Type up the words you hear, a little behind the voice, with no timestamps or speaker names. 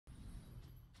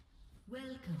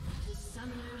Welcome to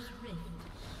Summoner's Rift.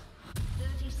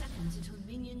 30 seconds until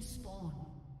minions spawn.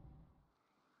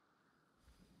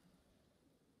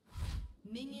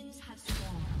 Minions have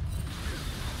spawned.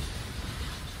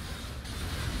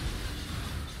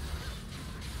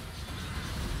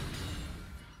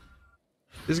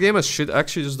 This game I should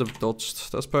actually just have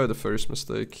dodged. That's probably the first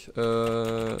mistake.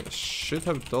 Should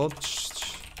have dodged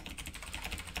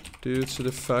due to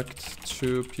the fact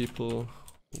 2 people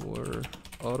were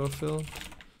autofill,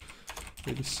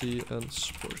 ADC and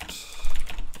support.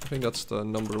 I think that's the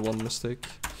 #1 mistake.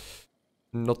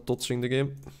 Not dodging the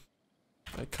game.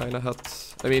 I kinda had...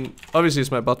 I mean, obviously it's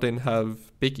my bot lane have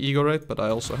big ego, right? But I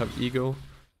also have ego.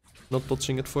 Not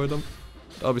dodging it for them.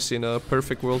 Obviously in a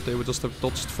perfect world they would just have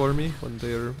dodged for me when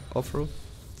they're off-road.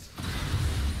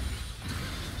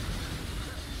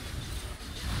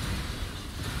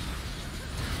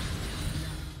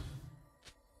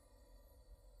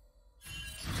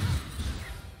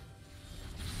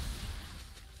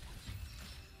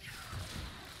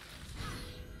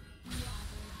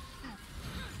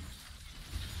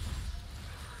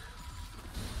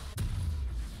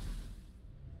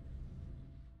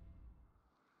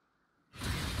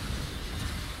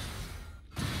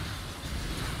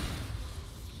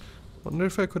 Wonder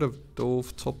if I could have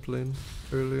dove top lane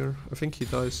earlier. I think he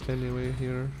dies anyway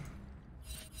here.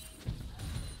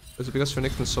 Is it because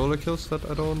Renekton solo kills that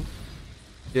I don't...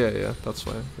 Yeah, that's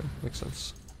why. Okay, makes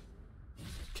sense.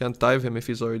 Can't dive him if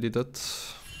he's already dead.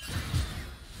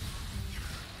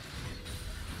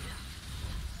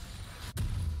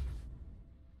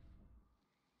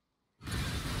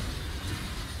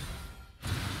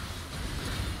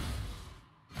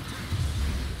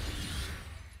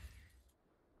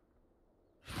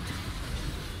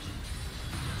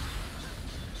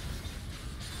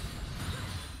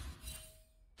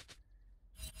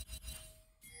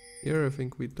 Here I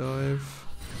think we dive.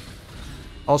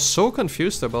 I was so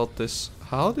confused about this.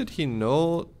 How did he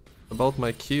know about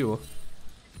my Q?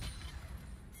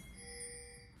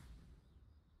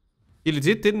 He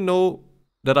legit didn't know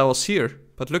that I was here,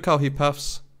 but look how he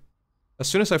paths. As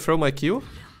soon as I throw my Q...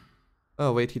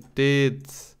 Oh wait, he did.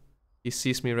 He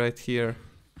sees me right here.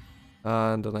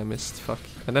 And then I missed, fuck.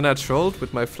 And then I trolled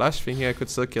with my flash thinking I could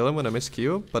still kill him when I missed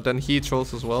Q, but then he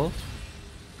trolls as well.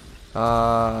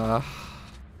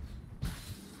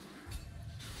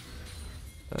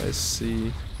 I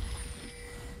see.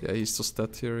 Yeah, he's just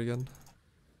dead here again.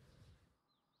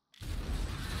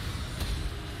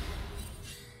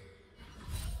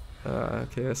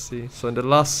 Okay, I see. So in the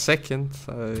last second,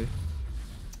 I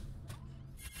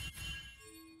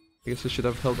guess I should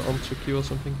have held on to Q or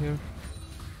something here.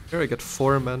 Here I get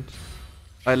 4-man.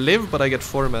 I live, but I get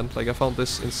 4-man. Like, I found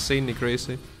this insanely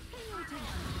crazy.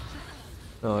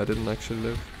 No, I didn't actually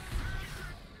live.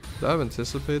 Did I have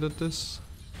anticipated this?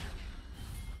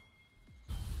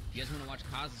 You guys want to watch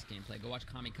Kaz's gameplay? Go watch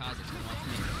Kamikaze.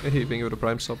 Watch me. Hey, being with a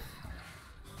prime sub.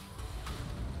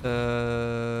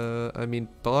 I mean,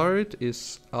 Bard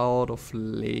is out of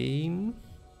lane.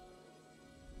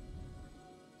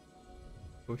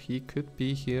 So he could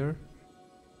be here.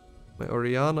 My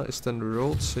Orianna is then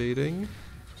rotating.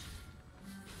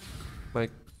 My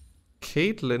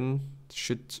Caitlyn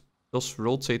should just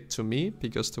rotate to me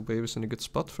because the wave is in a good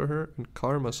spot for her. And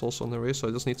Karma is also on the way, so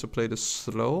I just need to play this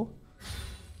slow.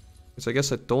 Which I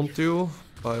guess I don't do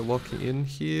by walking in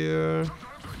here.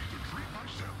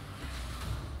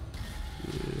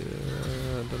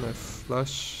 Yeah, and then I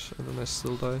flash, and then I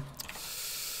still die.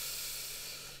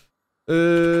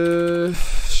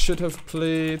 Should have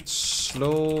played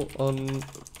slow on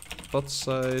bot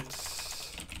side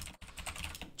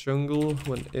jungle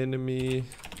when enemy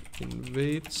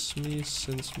invades me,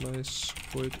 since my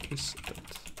support is dead.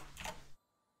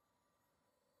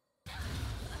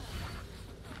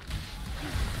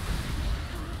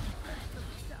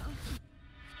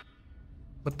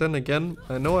 But then again,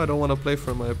 I know I don't want to play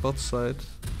for my bot side.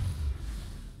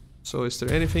 So is there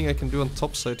anything I can do on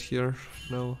top side here?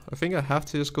 No. I think I have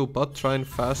to just go bot, try and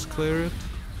fast clear it.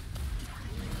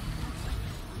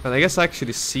 And I guess I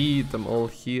actually see them all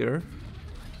here.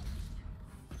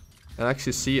 And I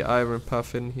actually see Ivern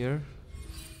path in here.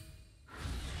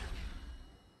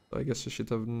 So I guess I should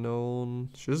have known.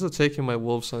 Should have taken my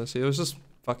wolves, honestly. It was just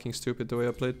fucking stupid the way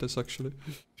I played this, actually.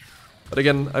 But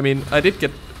again, I mean, I did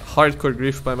get hardcore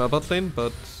grief by my bot lane,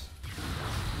 but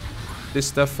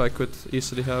this death I could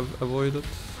easily have avoided.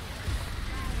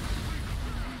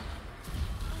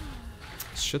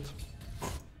 Shit.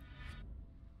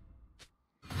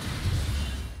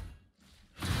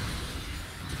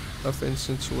 Have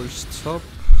instant towards top,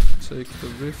 take the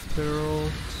Rift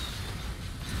Herald.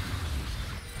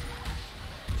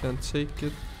 Can't take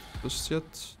it just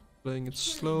yet. Playing it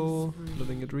slow,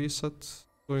 letting it reset,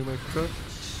 doing my crutch.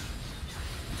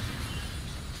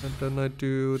 And then I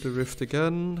do the rift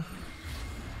again.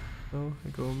 No, I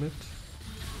go mid.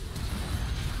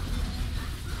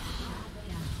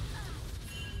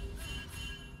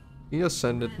 You just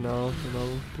send it now and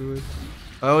I'll do it.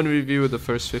 I only review the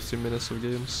first 15 minutes of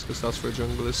games, because that's where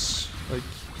jungle is. Like,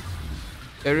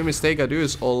 every mistake I do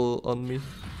is all on me.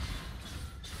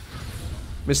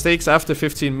 Mistakes after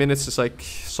 15 minutes is like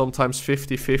sometimes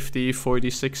 50-50,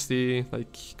 40-60,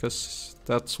 like, because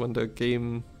that's when the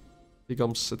game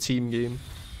becomes a team game.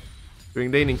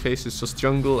 During laning phase it's just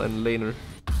jungle and laner.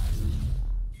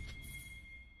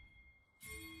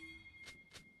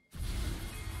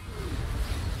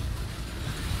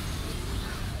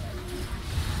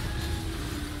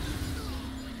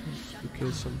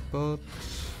 Kill some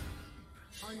bots.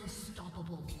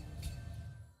 Unstoppable.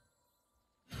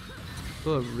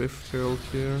 Still a Rift Herald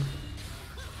here.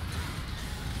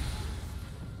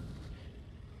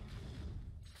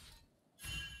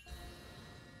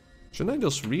 Shouldn't I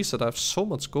just reset? I have so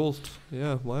much gold.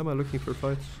 Yeah, why am I looking for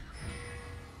fights?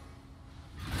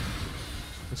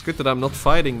 It's good that I'm not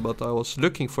fighting, but I was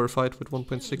looking for a fight with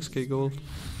 1.6k gold.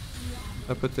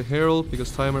 I put the Herald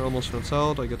because timer almost runs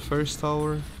out. I get first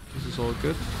tower. This is all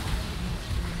good.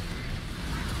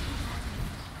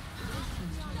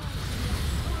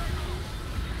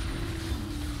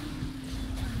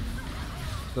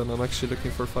 Then I'm actually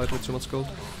looking for a fight with too much gold.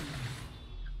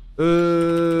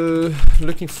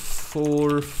 Looking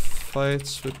for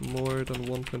fights with more than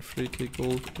 1.3k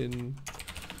gold in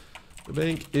the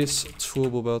bank is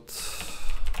Turbobot.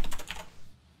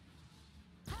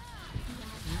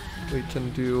 We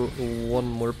can do one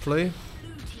more play.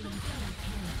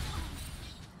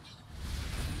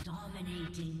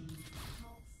 Dominating.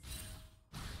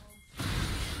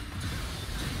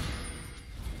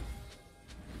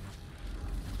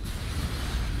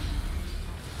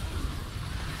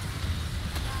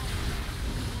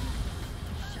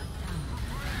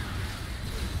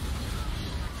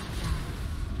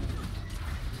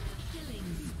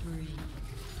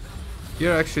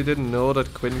 Here I actually didn't know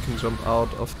that Quinn can jump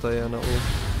out of Diana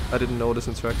ult. I didn't know this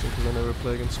interaction because I never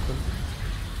play against Quinn.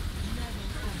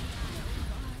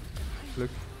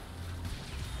 Look.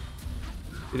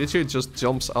 He literally just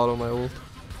jumps out of my ult.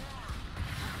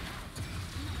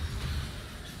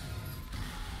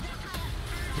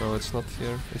 No, it's not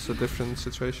here. It's a different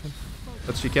situation.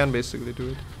 But she can basically do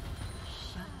it.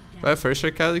 Do I have first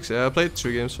strike Calyx? Yeah, I played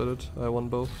 2 games with it. I won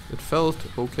both. It felt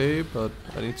okay, but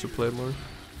I need to play more.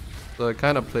 So I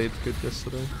kind of played good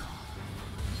yesterday.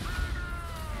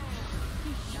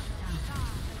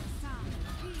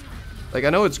 Like, I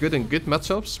know it's good in good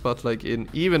matchups, but like in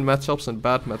even matchups and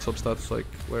bad matchups, that's like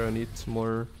where I need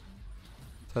more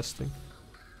testing.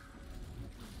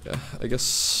 Yeah, I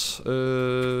guess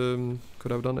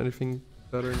could have done anything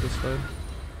better in this fight.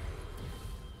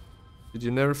 Did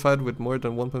you never fight with more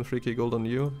than 1.3k gold on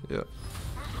you? Yeah.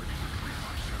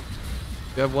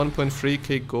 If you have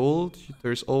 1.3k gold,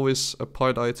 there's always a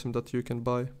part item that you can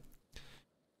buy. If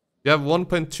you have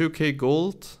 1.2k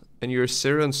gold and you're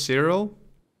 0 and 0,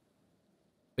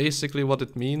 basically what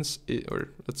it means, or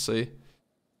let's say,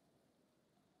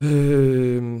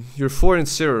 you're 4 and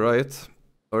 0, right?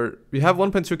 Or you have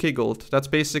 1.2k gold, that's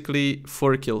basically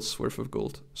 4 kills worth of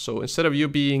gold. So instead of you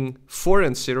being 4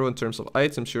 and 0 in terms of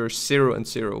items, you're 0 and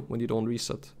 0 when you don't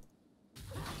reset.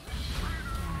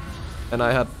 And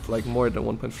I had like more than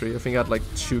 1.3. I think I had like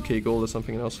 2k gold or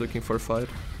something, and I was looking for a fight.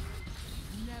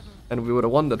 And we would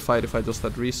have won that fight if I just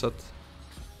had reset.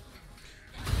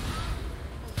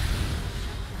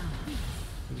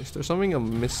 Is there something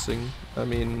I'm missing? I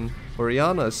mean,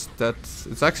 Orianna is dead.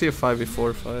 It's actually a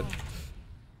 5v4 fight.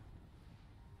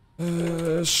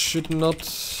 Should not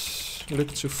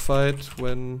look to fight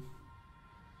when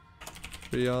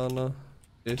Orianna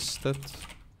is dead.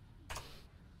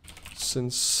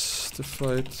 Since the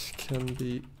fight can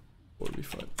be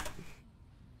 4v5.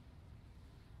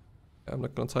 I'm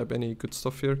not gonna type any good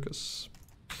stuff here, because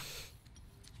it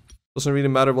doesn't really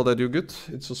matter what I do good,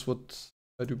 it's just what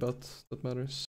I do bad that matters.